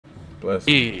Bless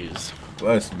me. Jeez.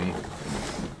 Bless me.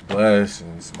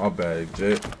 Blessings. My bad,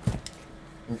 Jet.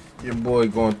 Your boy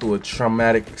going through a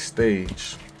traumatic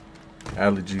stage.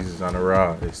 Allergies is on the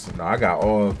rise. No, I got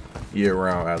all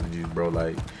year-round allergies, bro.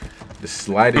 Like the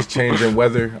slightest change in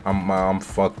weather, I'm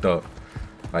fucked up.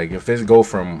 Like if it go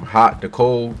from hot to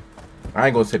cold, I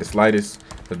ain't gonna say the slightest,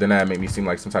 but then that make me seem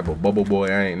like some type of bubble boy.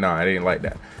 I ain't like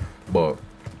that. But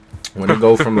when it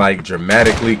go from like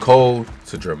dramatically cold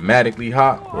to dramatically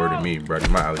hot, word to me, brother,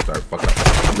 my allergies start fucking up.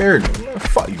 Come here, man,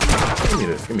 fuck you. Give me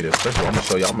this. Give me this. First of all, I'm gonna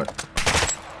show y'all.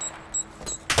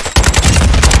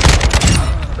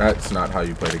 That's not how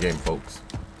you play the game, folks.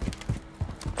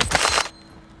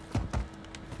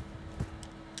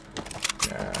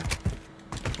 Yeah.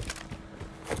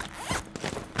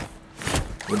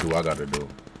 What do I gotta do?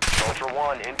 Ultra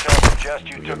One, intel suggests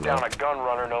you took down a gun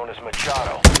runner known as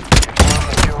Machado. Confirm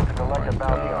the kill to collect a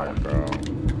bounty on him. Bro.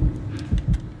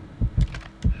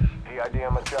 PID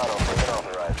on Machado, bring it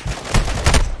authorized.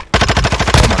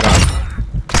 Oh my god.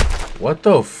 What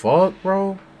the fuck,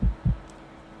 bro?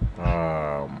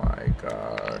 Oh my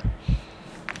god.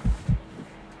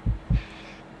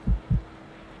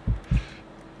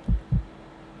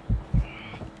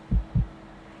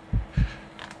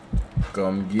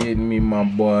 Come get me, my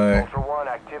boy. Ultra One,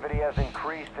 activity has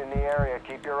increased in the area.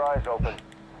 Keep your eyes open.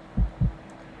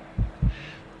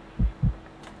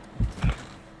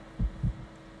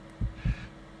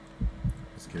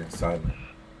 It's getting silent.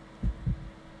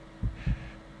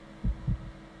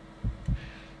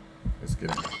 It's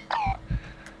getting.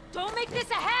 Don't make this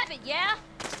a habit, yeah?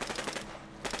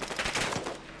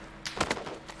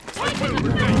 Fire!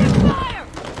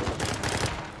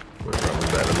 What's wrong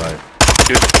with that life?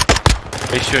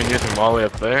 Dude, they shooting you from all the way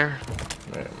up there?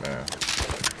 Man.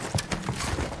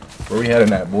 Where we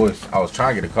heading at, boys? I was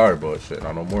trying to get a car, but shit,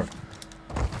 not no more.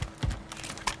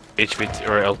 HVT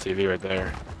or LTV right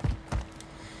there.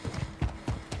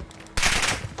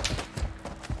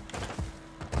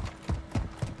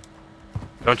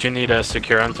 Don't you need a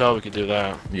secure intel? We could do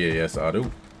that. Yeah, yes, I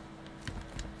do.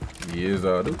 Yes,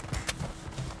 I do.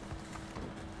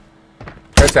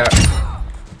 Head tap.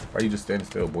 Why you just standing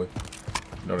still, boy?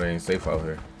 You know that ain't safe out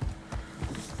here.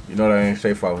 You know that ain't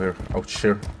safe out here. Oh,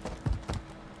 sure.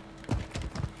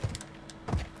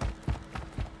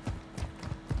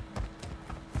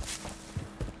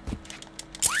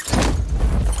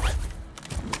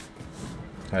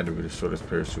 Had to be the shortest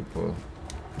parachute pull.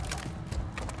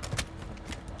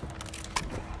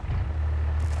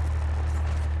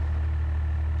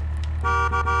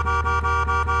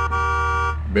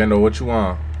 Bendo, what you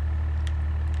want?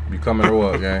 You coming or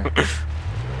what, gang?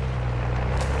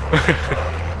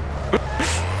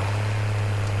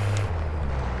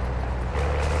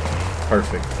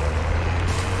 Perfect.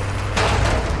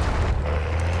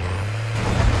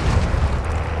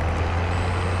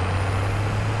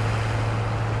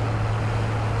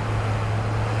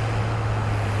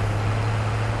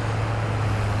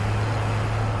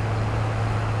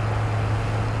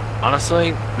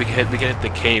 Honestly, we can hit the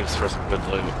caves for some good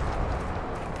loot.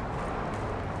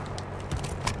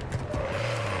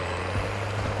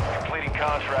 Completing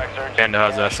contracts earns And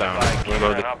how's that sound? gear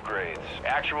What about and upgrades.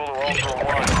 Actual to Ultra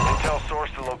One, intel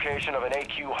sourced the location of an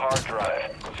AQ hard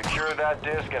drive. Secure that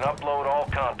disk and upload all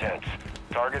contents.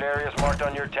 Target areas marked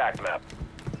on your TAC map.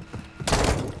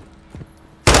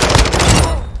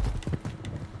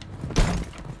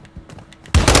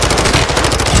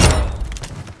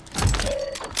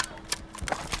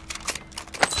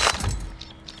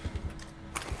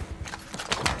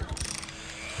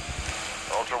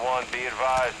 Ultra One, be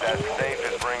advised that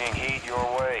safe is bringing heat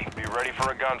your way. Be ready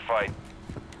for a gunfight.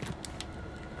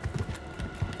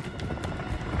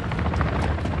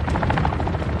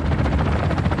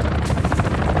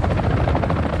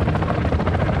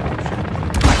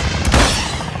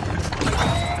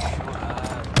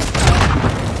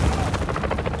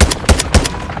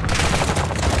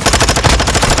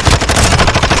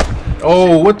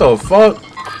 Oh, what the fuck?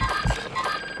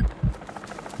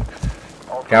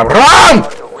 Cabron!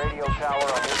 Radio tower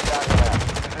on your TAC map.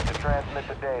 Use it to transmit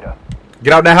the data.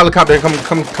 Get out that helicopter and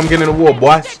come get in the war,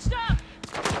 boy. Stitched up!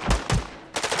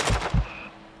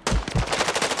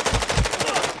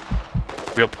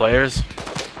 Real players?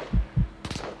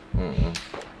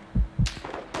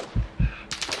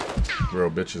 Real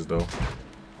bitches, though.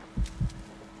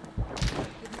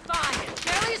 Fine,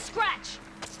 barely a scratch.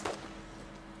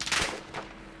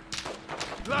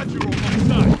 Glad you're on my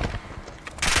side.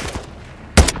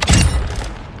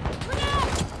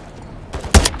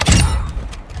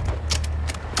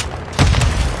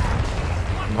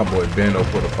 My boy Bando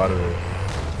put up out of there.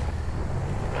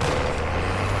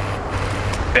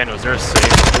 Ben, was there a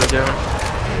safe over there?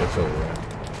 Yeah, it's over there.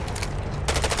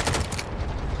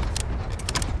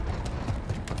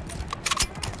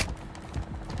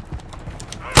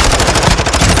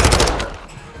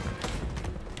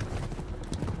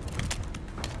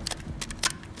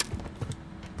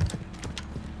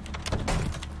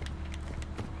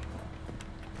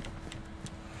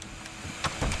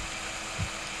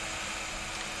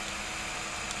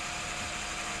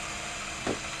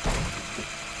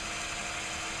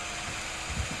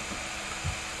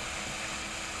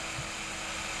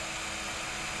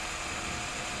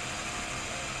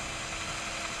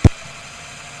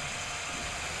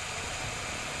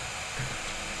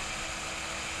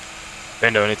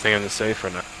 Bando, anything in the safe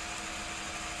or not?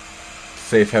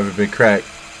 Safe haven't been cracked.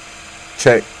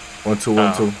 Check. 1 2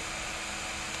 1 2.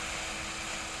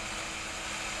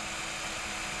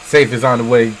 Safe is on the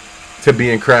way to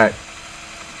being cracked.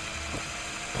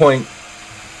 Point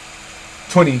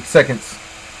 20 seconds.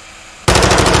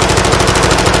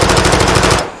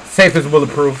 Safe is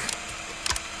bulletproof.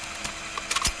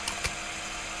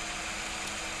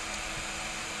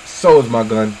 So is my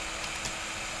gun.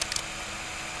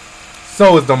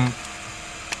 So is them.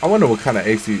 I wonder what kind of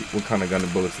what kind of gun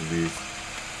and bullets is these.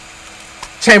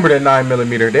 Chambered at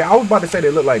 9mm. I was about to say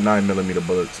they look like 9mm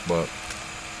bullets, but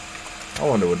I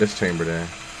wonder what this chambered in.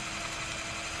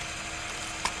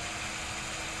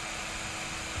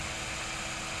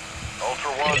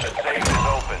 Ultra One, the safe is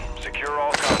open. Secure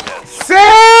all contents. Safe!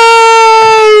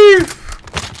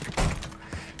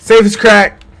 Safe is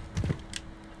cracked.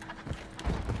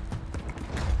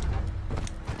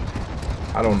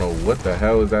 I don't know what the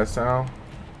hell is that sound.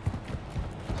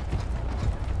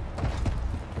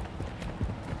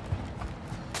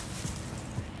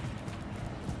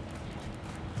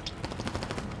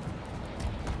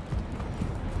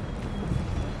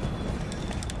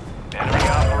 Enemy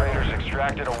operators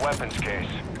extracted a weapons case.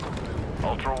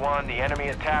 Ultra One, the enemy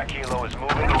attack helo is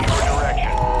moving in your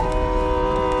direction.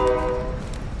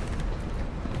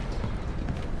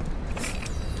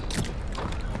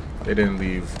 They didn't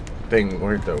leave thing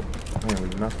where though. They didn't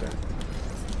leave nothing.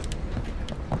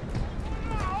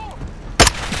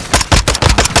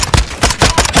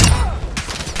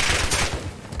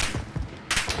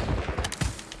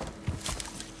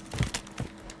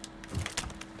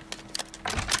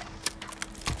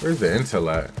 Where's the intel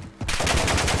at?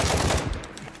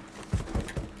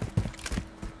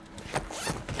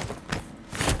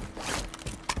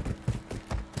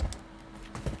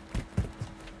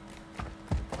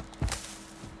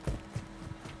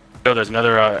 Oh, there's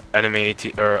another enemy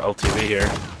LTV here.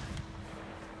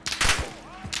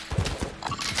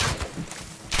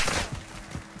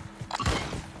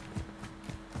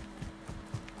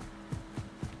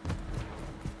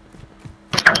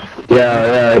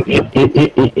 Yeah,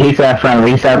 he's that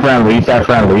friendly, he's that friendly, he's that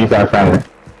friendly, he's that friendly.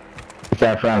 He's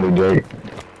that friendly, Jake.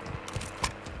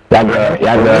 Y'all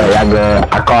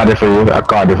good. I called it for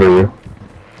you,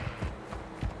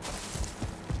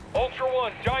 Ultra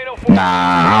One, Dino. Nah,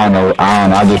 I don't know,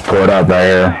 I just pulled up right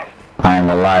here. I ain't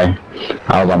gonna lie.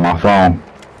 I was on my phone.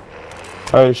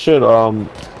 Alright, shit,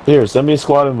 here, send me a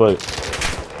squad invite.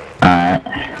 Alright.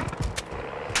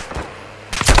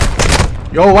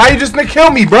 Yo, why you just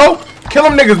kill me, bro? Kill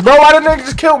them niggas, bro. Why the niggas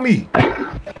just kill me?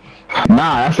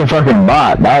 Nah, that's a fucking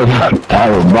bot. That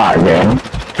was a bot, man.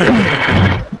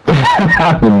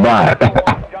 That's a bot.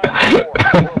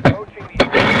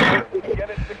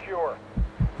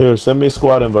 Here, send me a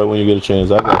squad invite when you get a chance.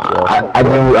 I got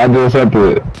you. I do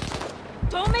separate.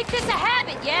 Don't make this a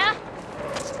habit, yeah?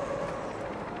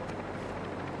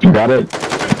 You got it?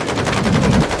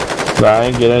 Nah, I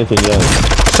ain't get anything yet.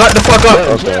 Shut the fuck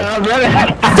up. Okay.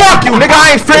 Fuck you, nigga.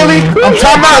 I ain't friendly. I'm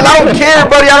talking about. I don't care,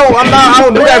 buddy. I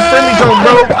don't do that friendly jump,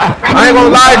 bro. I ain't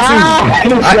gonna lie to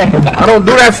you. I don't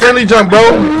do that friendly jump, bro.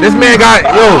 This man got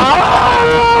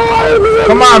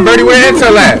Come on, Birdie. Where the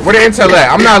intel at? Where the intel at?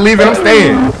 I'm not leaving. I'm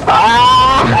staying.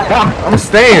 I'm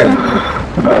staying.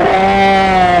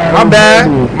 My bad.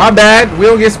 My bad. We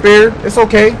don't get spared. It's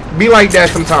okay. Be like that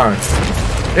sometimes.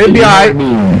 It'll be alright.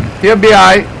 He'll be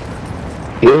alright.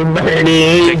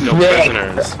 Take no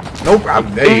prisoners. Nope.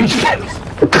 Hey.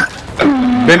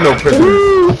 Been no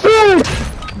prisoners.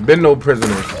 Been no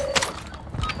prisoners.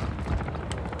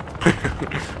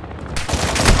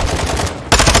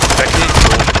 Actually,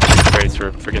 great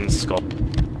for freaking skull.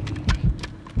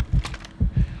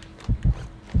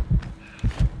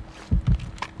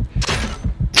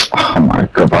 Oh my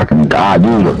fucking god,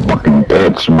 you a fucking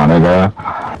bitch, my nigga.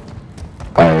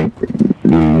 Like,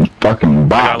 you fucking I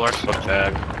got a bot. large book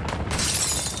bag.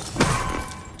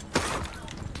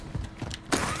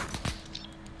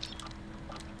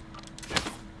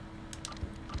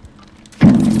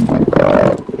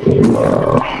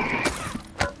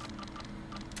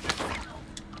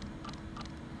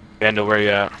 Bando, where you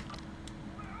at?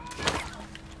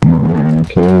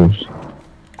 Caves.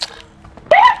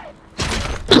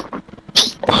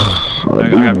 I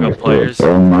got real players.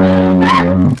 Oh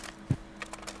man.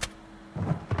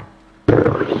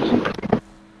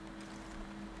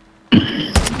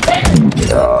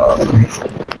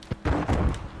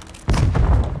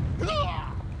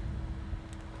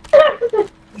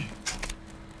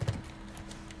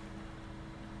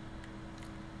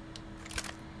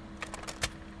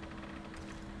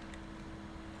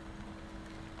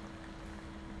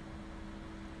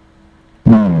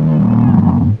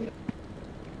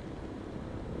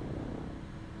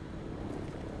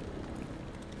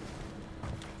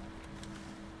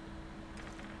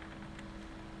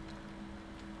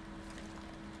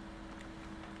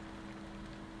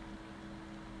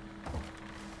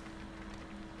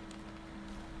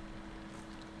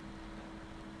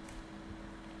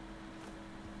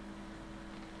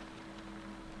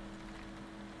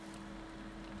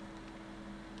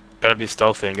 Gotta be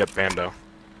stealthy and get Bando.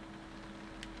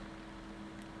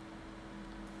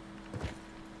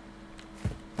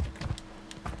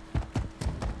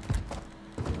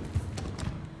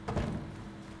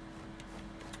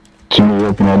 Somebody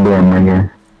open that door, right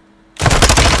here.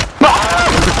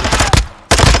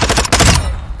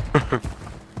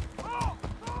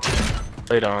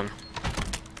 Laid on.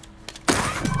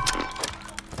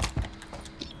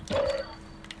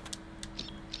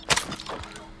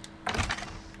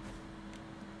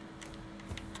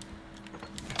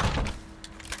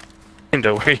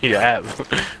 Bando, where you at?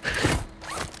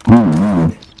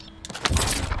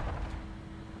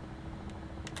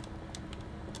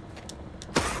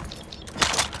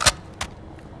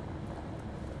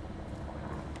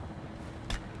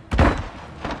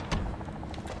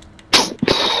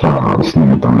 This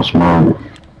nigga throwing smoke.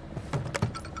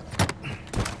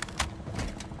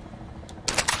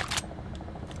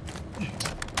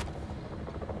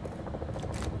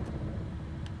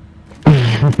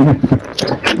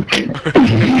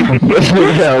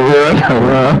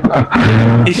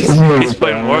 He's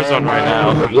playing Warzone right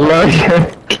now.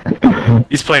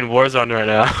 He's playing Warzone right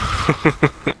now.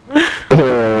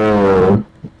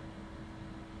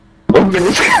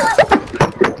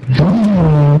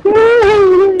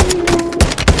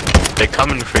 They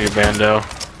coming for you, Bando.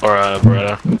 Or,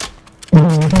 Beretta.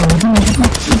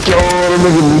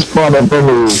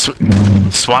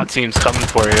 SWAT team's coming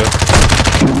for you.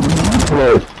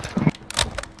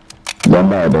 Don't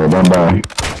die, though, don't die.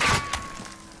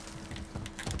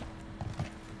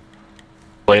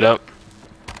 Blade up.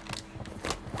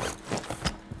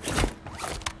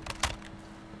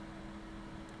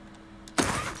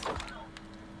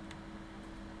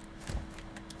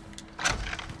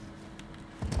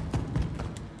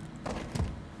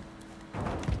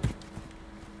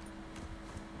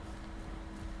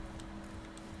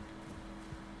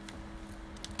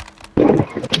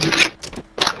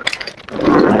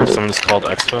 Someone's called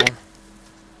Expo.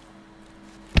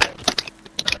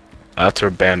 That's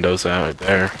where Bando's at right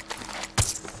there.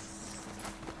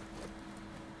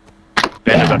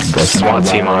 Bando got the SWAT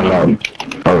team on him.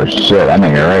 Oh shit, that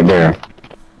nigga right there.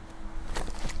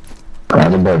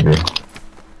 Right above you.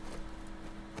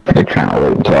 They're trying to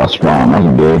wait until I spawn, that's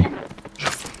big.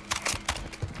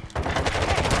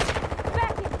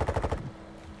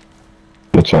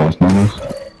 Get your ass niggas.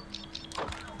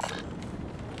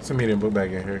 Send me the book back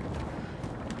in here.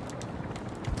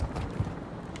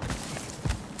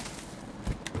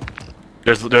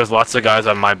 There's lots of guys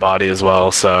on my body as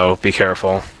well, so be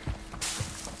careful.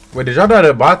 Wait, did y'all die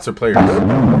to bots or players?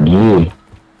 Yeah.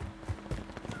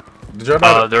 Did y'all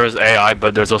die? There is AI,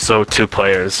 but there's also 2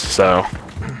 players, so.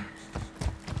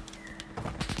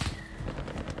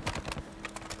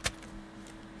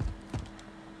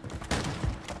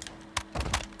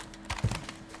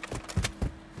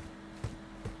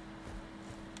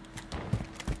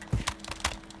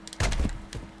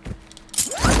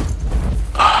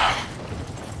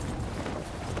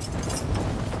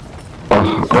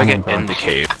 I get in the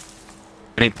cave.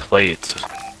 I need plates.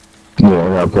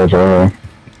 Yeah, I got plates right here.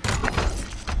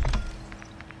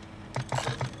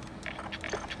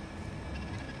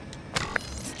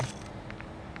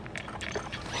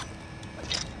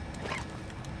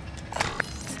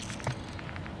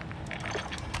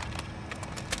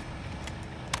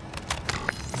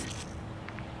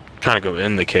 Trying to go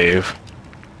in the cave.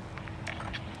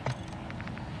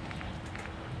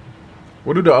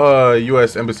 What do the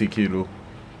U.S. Embassy key do?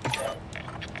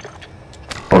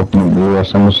 Open the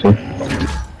U.S. Embassy.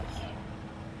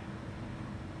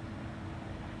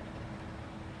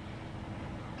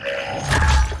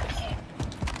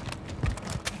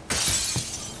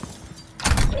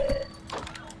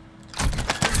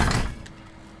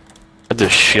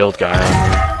 this shield guy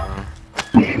on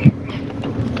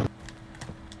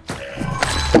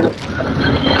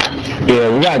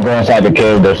Yeah, we gotta go inside the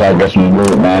cave though, so I get some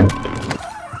loot, man. me.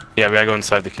 Yeah, we gotta go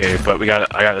inside the cave, but I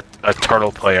got a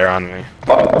turtle player on me.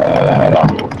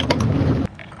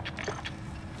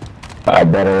 I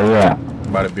better, yeah.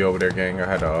 About to be over there, gang. I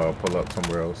had to pull up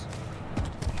somewhere else.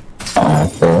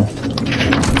 Cool.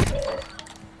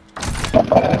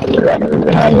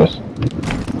 Behind us.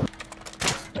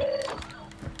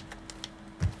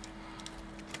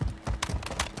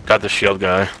 Got the shield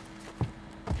guy.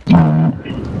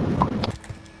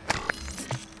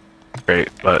 Great,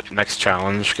 but next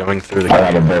challenge, going through the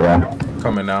I got a cave. big one.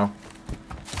 Coming now.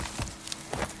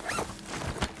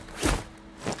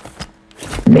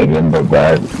 Medium book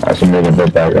bag. That's a medium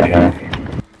book bag right here.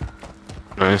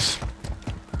 Nice.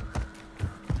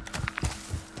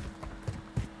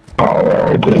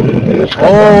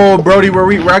 Oh, Brody,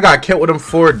 where I got killed with them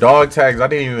 4 dog tags. I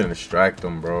didn't even distract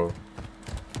them, bro.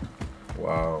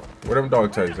 Wow. Where them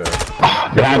dog tags at?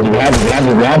 Behind you.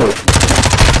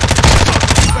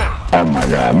 Oh my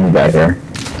god, move back here.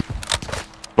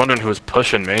 Wondering who was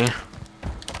pushing me.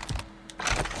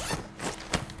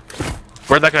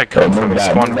 Where'd that guy come from? He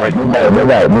spawned right. Move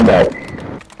back.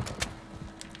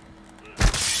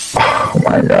 Oh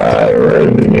my god, where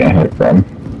did he get hit from?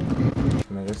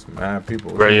 Man, there's mad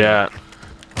people. Where you at?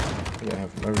 Yeah, I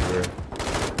have from everywhere.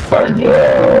 Fuck yo.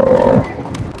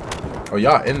 Oh,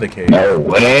 y'all in the cave. No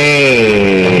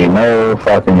way. No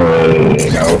fucking way.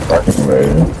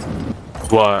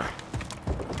 What?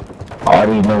 All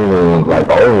these niggas like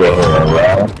over here,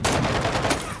 bro.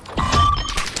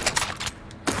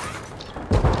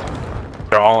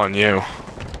 They're all on you.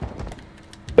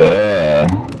 Yeah.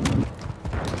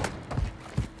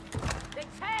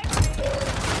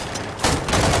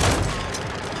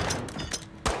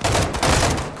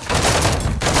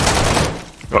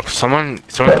 Oh, someone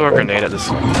threw a grenade at this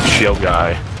shield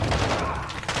guy.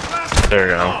 There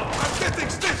you go.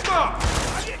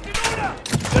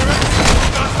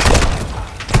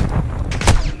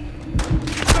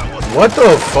 What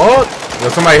the fuck? Yo,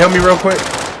 somebody help me real quick.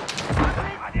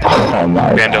 Oh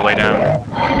my Bando, god. lay down.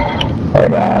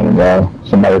 Hold on, bro.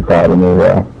 Somebody crowded me,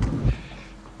 bro.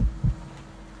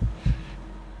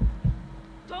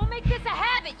 Don't make this a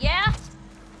habit, yeah?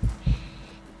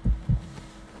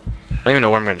 I don't even know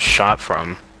where I'm getting shot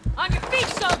from. On your feet,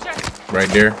 soldier! Right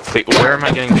there. Wait, where am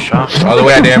I getting shot from? All the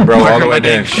way down, bro. Where All the am I way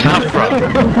getting down. shot from?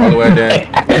 All the way down.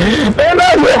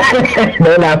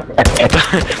 They're not.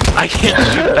 I can't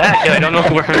shoot back and I don't know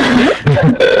where.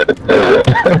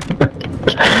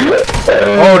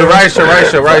 Oh, the right show.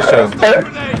 What's up?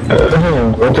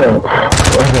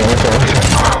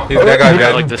 That guy I got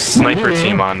got like the sniper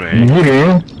team on me.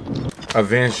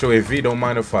 eventually. If he don't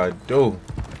mind if I do.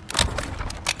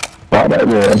 Oh, that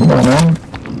is. Come on, man.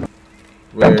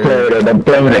 Where? Don't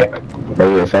play with it. Are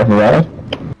you a self-arrive?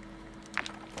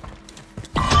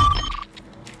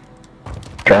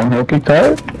 Try and hook it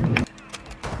tight?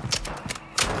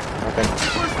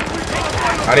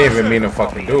 I didn't even mean to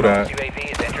fucking do that.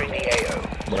 UAV is entering the AO.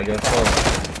 But I guess so.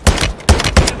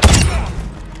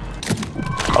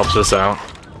 Helps us out.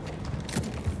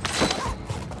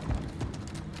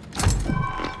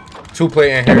 2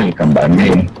 play in Can here. you come by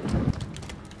me?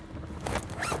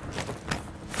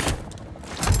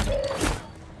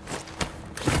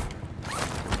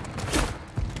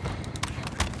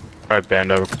 Alright,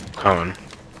 Bando, coming.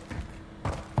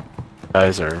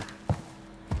 Guys are.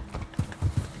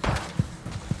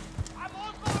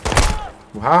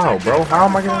 How, bro? How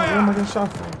am I getting? Where am I getting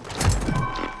shot from?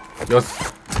 Yo,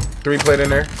 3 played in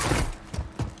there.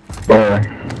 Boy.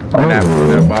 In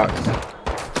that box.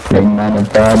 Big man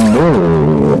of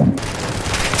bamboo.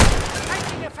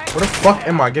 Where the fuck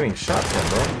am I getting shot from,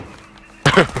 bro?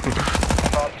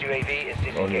 Advanced UAV is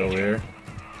Oh, he over disengaging. here.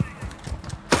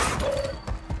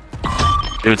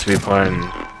 Dudes be playing.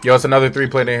 Yo, it's another 3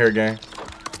 played in here, gang.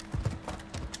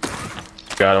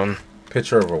 Got him.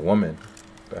 Picture of a woman.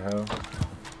 What the hell?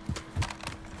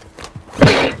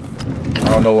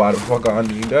 I don't know why the fuck I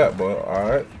undo that, but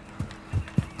alright.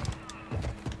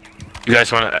 You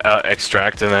guys want to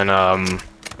extract and then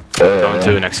go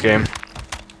into the next game?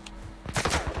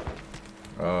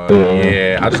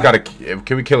 Yeah, I just gotta.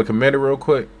 Can we kill a commander real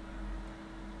quick?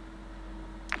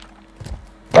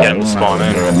 Yeah, we'll spawn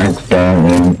in. Next game,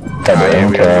 Yeah,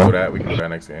 we can do that. We can do that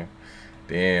next game.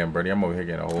 Damn, Brady, I'm over here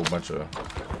getting a whole bunch of.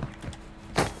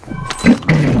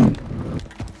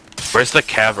 Where's the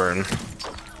cavern?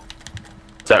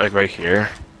 Is that like right here?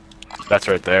 That's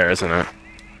right there, isn't it?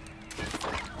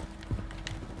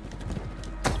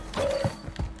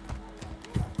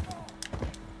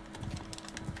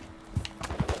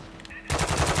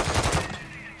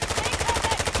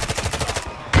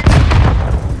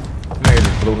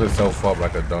 blew himself up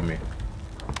like a dummy.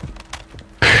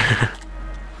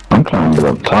 I'm trying to get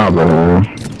up top of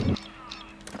here.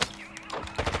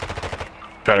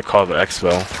 Try to call the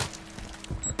expo.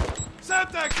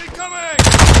 Semtex incoming!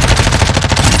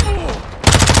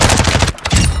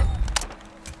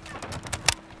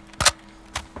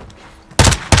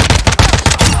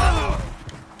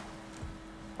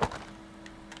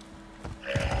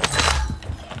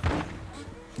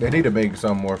 They need to make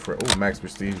something more for max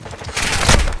prestige.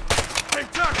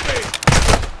 Take me!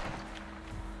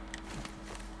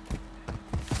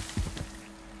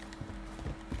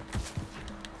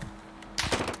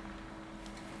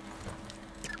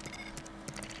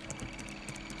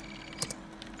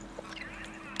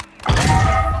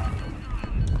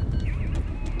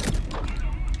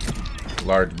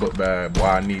 Large book bag, boy,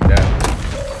 I need that.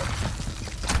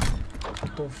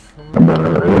 What the fuck?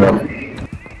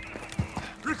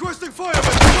 Requesting fire at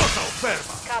Total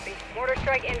Ferma. Copy. Mortar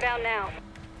strike inbound now.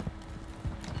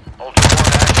 Ultra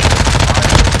 1 action.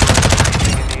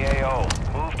 Fire in the AO.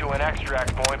 Move to an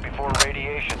extract point before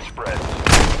radiation spreads.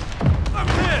 I'm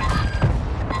hit!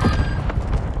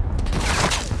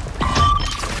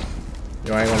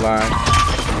 Yo, I ain't gonna lie.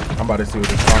 I'm about to see what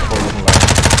this console looking like.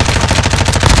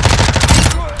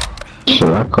 Shit,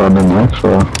 I called the next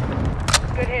one.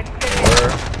 Good hit.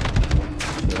 Word.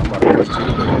 Yeah, I'm about to get shit.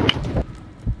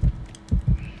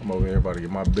 I'm over here about to get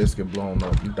my biscuit blown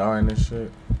up. You dying this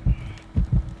shit?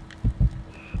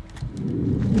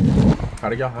 How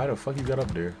the fuck you got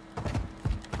up there?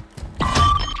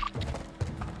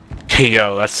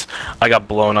 Yo, I got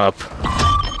blown up.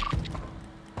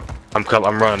 I'm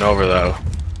running over though.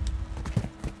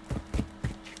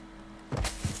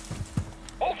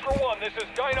 Ultra 1, this is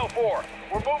Dino 4.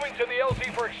 We're moving to the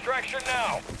LZ for extraction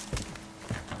now.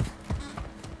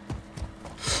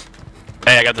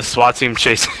 Hey, I got the SWAT team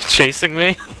chasing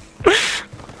me.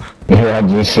 Yeah, I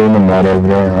just seen them right over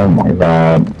there. Oh my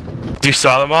god. You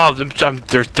saw them all?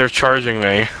 They're charging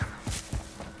me.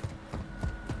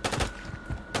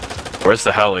 Where's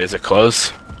the heli? Is it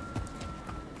close?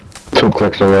 2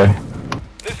 clicks away.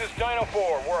 This is Dino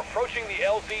 4. We're approaching the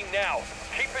LZ now.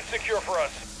 Keep it secure for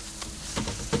us.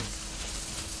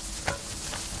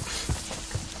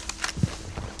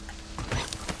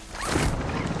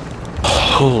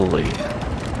 Holy.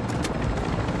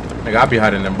 Nigga, I be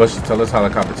hiding in bushes till this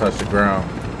helicopter touch the ground.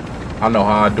 I know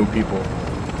how I do people.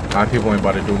 My people ain't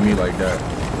about to do me like that.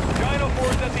 Dino 4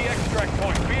 is at the extract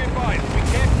point. Be advised, we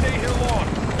can't stay here long.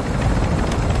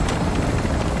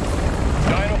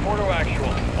 Dino 4 to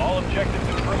actual. All objectives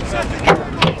and personnel secured.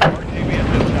 RTV at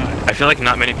this time. I feel like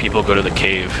not many people go to the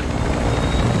cave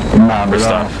Nah, for bro.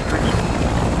 stuff.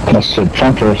 That's the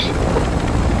trunkers.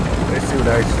 They see what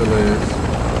that still is.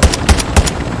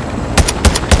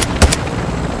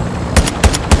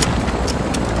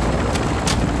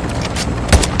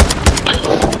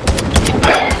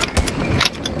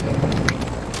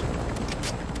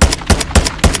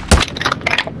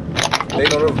 They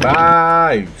know the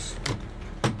vibes.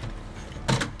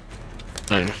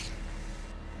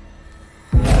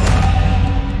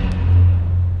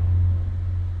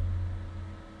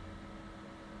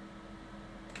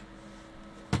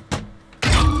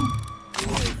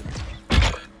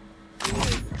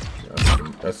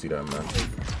 I see that, man.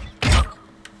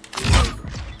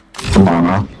 Come on,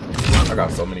 man. I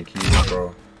got so many keys,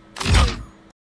 bro.